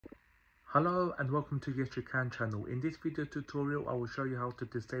Hello and welcome to Yes You Can channel. In this video tutorial I will show you how to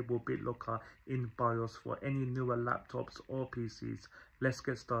disable BitLocker in BIOS for any newer laptops or PCs. Let's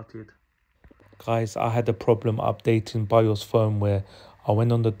get started. Guys, I had a problem updating BIOS firmware. I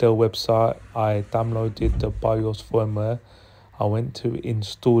went on the Dell website, I downloaded the BIOS firmware, I went to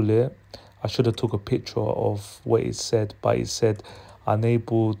install it. I should have took a picture of what it said, but it said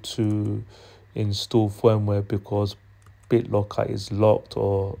unable to install firmware because BitLocker is locked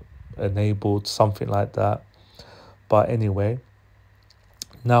or enabled, something like that. But anyway,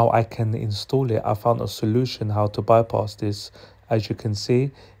 now I can install it. I found a solution how to bypass this. As you can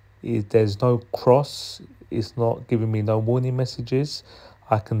see, there's no cross, it's not giving me no warning messages.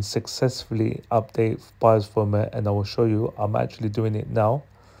 I can successfully update BIOS firmware, and I will show you. I'm actually doing it now,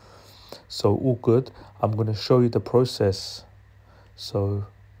 so all good. I'm going to show you the process. So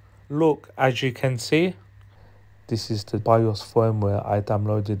look, as you can see, this is the BIOS firmware I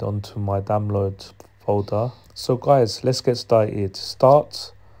downloaded onto my download folder. So guys, let's get started.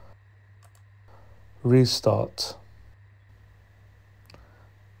 Start, restart.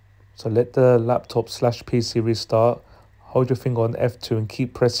 So let the laptop/PC restart. Hold your finger on F2 and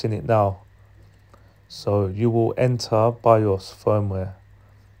keep pressing it now. So you will enter BIOS firmware.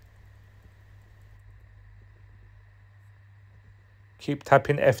 Keep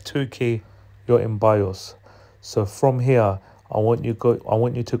tapping F2 key. You're in BIOS. So from here, I want you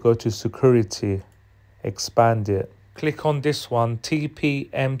to go to security, expand it. Click on this one,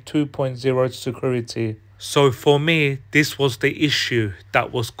 TPM 2.0 security. So for me, this was the issue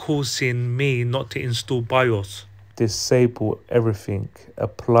that was causing me not to install BIOS. Disable everything,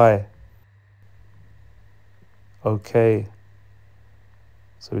 apply. Okay.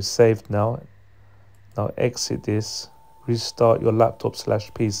 So it's saved now. Now exit this. Restart your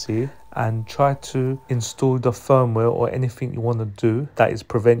laptop/PC and try to install the firmware or anything you want to do that is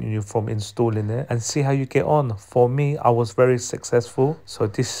preventing you from installing it, and see how you get on. For me, I was very successful, so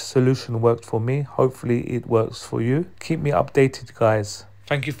this solution worked for me. Hopefully it works for you. Keep me updated, guys.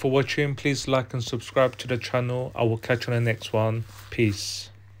 Thank you for watching. Please like and subscribe to the channel. I will catch you on the next one.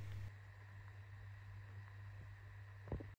 Peace.